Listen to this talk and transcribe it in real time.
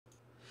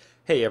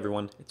Hey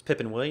everyone, it's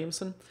Pippin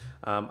Williamson.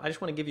 I just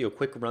want to give you a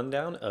quick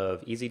rundown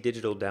of easy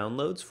digital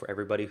downloads for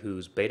everybody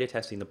who's beta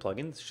testing the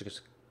plugin.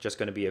 It's just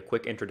going to be a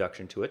quick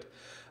introduction to it.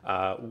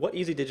 What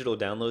Easy Digital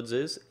Downloads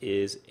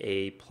is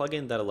a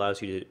plugin that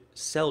allows you to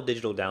sell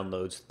digital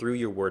downloads through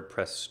your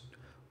WordPress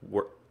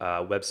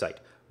website.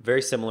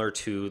 Very similar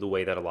to the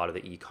way that a lot of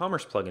the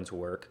e-commerce plugins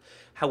work.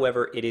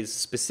 However, it is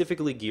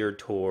specifically geared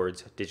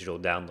towards digital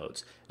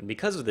downloads. And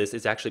because of this,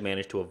 it's actually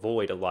managed to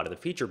avoid a lot of the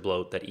feature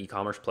bloat that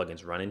e-commerce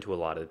plugins run into a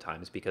lot of the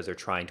times because they're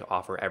trying to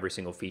offer every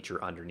single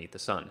feature underneath the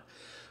sun.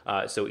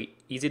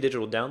 Easy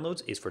Digital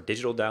Downloads is for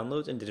digital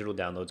downloads and digital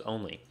downloads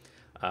only.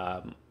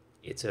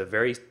 It's a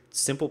very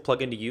simple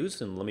plugin to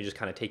use, and let me just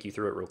kind of take you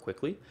through it real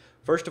quickly.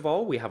 First of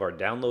all, we have our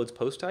downloads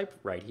post type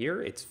right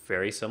here. It's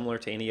very similar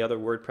to any other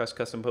WordPress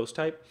custom post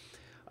type.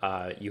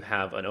 You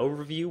have an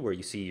overview where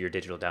you see your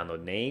digital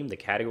download name, the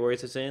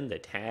categories it's in, the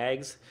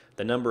tags,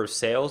 the number of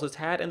sales it's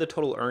had, and the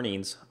total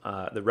earnings,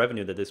 the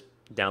revenue that this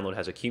download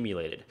has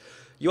accumulated.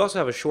 You also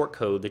have a short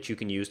code that you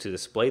can use to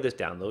display this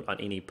download on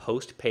any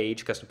post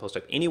page, custom post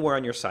type, anywhere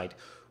on your site,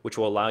 which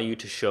will allow you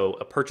to show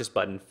a purchase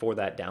button for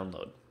that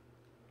download.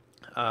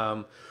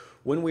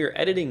 When we are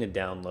editing the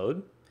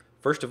download,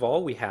 first of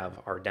all, we have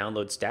our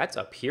download stats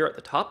up here at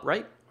the top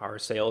right, our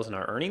sales and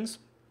our earnings.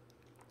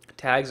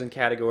 Tags and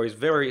categories,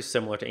 very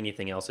similar to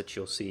anything else that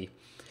you'll see.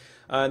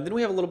 Then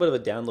we have a little bit of a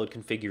download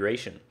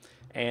configuration,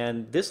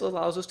 and this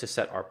allows us to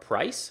set our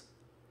price,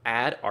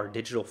 add our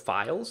digital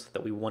files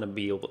that we want to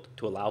be able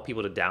to allow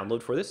people to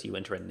download for this. You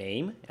enter a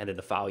name and then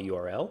the file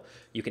URL.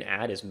 You can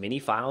add as many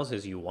files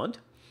as you want.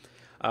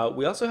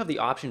 We also have the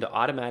option to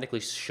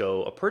automatically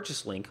show a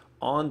purchase link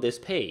on this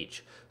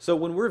page. So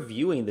when we're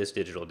viewing this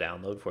digital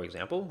download, for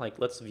example, like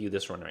let's view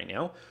this one right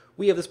now,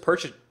 we have this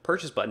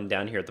purchase button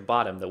down here at the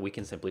bottom that we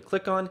can simply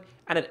click on,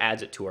 and it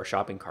adds it to our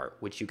shopping cart,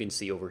 which you can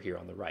see over here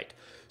on the right.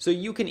 So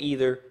you can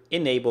either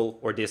enable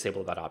or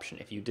disable that option.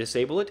 If you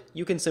disable it,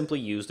 you can simply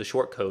use the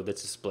short code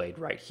that's displayed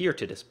right here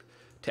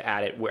to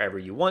add it wherever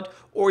you want,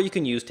 or you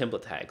can use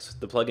template tags.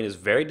 The plugin is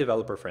very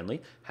developer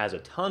friendly, has a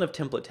ton of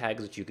template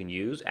tags that you can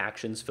use,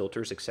 actions,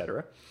 filters,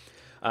 etc.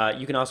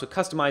 You can also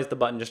customize the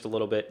button just a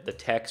little bit, the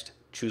text,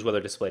 choose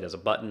whether displayed as a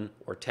button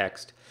or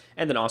text,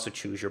 and then also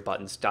choose your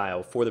button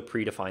style for the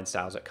predefined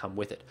styles that come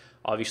with it.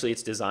 Obviously,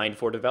 it's designed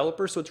for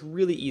developers, so it's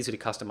really easy to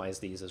customize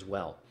these as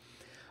well.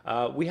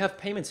 We have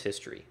payments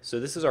history. So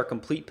this is our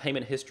complete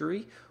payment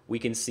history. We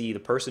can see the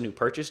person who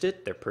purchased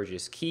it, their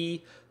purchase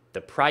key,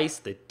 the price,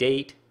 the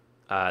date,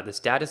 the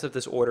status of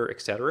this order,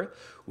 etc.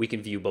 We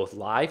can view both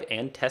live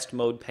and test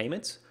mode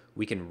payments.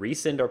 We can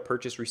resend our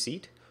purchase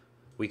receipt.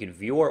 We can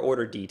view our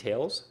order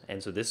details,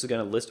 and so this is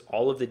going to list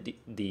all of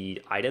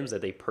the items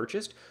that they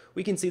purchased.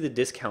 We can see the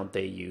discount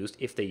they used,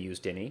 if they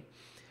used any.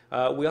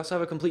 We also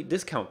have a complete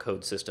discount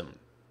code system.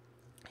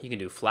 You can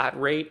do flat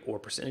rate or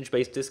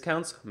percentage-based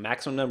discounts,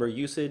 maximum number of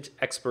usage,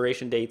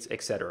 expiration dates,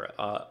 etc.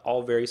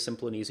 All very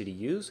simple and easy to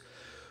use.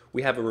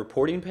 We have a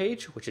reporting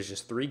page, which is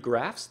just 3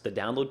 graphs, the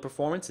download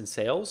performance and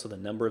sales, so the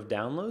number of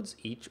downloads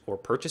or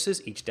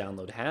purchases each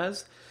download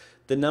has,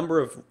 the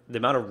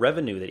amount of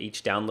revenue that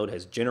each download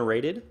has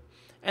generated,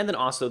 and then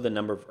also the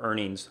number of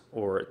earnings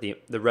or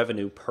the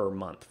revenue per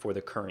month for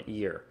the current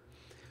year.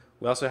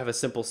 We also have a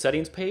simple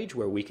settings page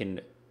where we can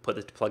put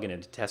the plugin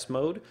into test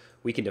mode.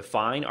 We can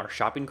define our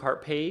shopping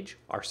cart page,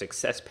 our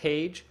success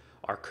page,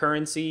 our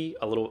currency,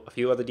 a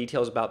few other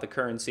details about the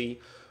currency,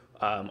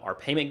 our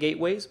payment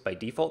gateways. By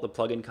default, the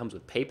plugin comes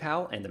with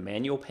PayPal and the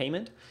manual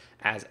payment.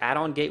 As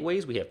add-on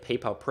gateways, we have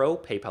PayPal Pro,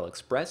 PayPal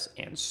Express,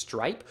 and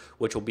Stripe,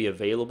 which will be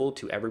available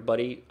to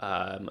everybody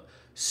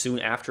soon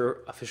after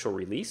official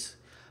release.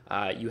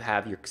 You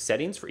have your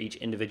settings for each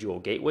individual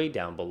gateway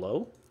down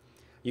below.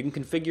 You can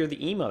configure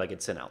the email that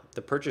gets sent out,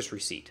 the purchase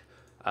receipt.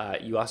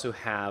 You also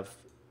have,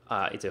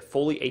 it's a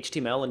fully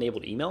HTML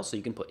enabled email, so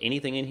you can put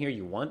anything in here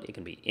you want. It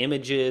can be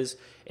images,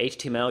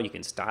 HTML, you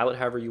can style it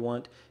however you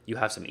want. You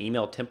have some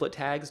email template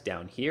tags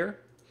down here.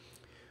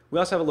 We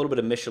also have a little bit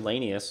of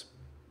miscellaneous.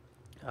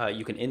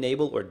 You can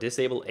enable or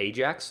disable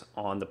Ajax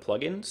on the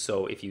plugin.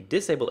 So if you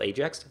disable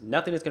Ajax,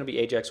 nothing is going to be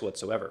Ajax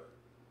whatsoever.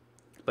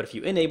 But if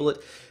you enable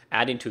it,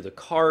 adding to the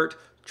cart,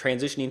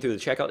 transitioning through the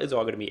checkout is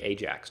all going to be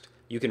Ajaxed.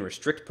 You can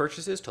restrict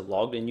purchases to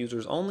logged in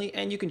users only,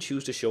 and you can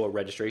choose to show a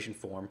registration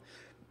form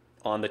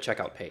on the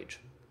checkout page.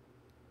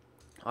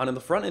 On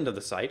the front end of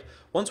the site,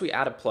 once we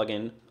add a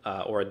plugin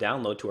or a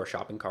download to our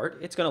shopping cart,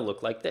 it's going to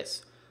look like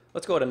this.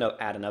 Let's go ahead and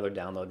add another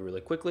download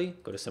really quickly.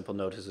 Go to Simple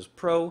Notices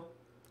Pro.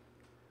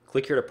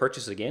 Click here to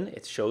purchase again.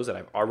 It shows that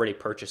I've already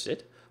purchased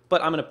it,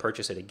 but I'm going to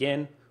purchase it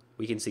again.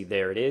 We can see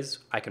there it is.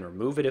 I can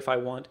remove it if I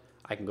want.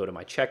 I can go to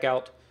my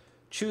checkout,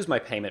 choose my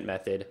payment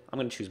method. I'm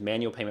going to choose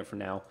manual payment for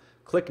now.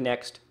 Click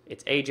next.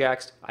 It's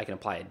Ajaxed. I can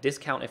apply a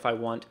discount if I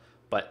want,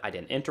 but I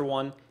didn't enter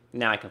one.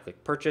 Now I can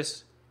click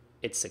purchase.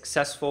 It's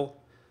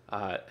successful,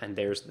 and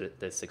there's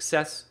the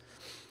success.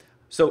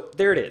 So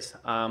there it is.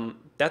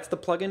 That's the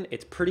plugin.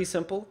 It's pretty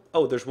simple.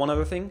 Oh, there's one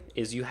other thing,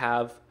 is you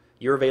have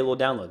your available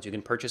downloads. You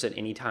can purchase at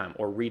any time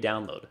or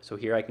re-download. So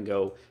here I can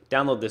go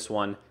download this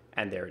one,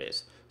 and there it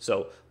is.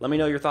 So let me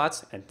know your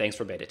thoughts, and thanks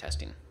for beta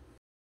testing.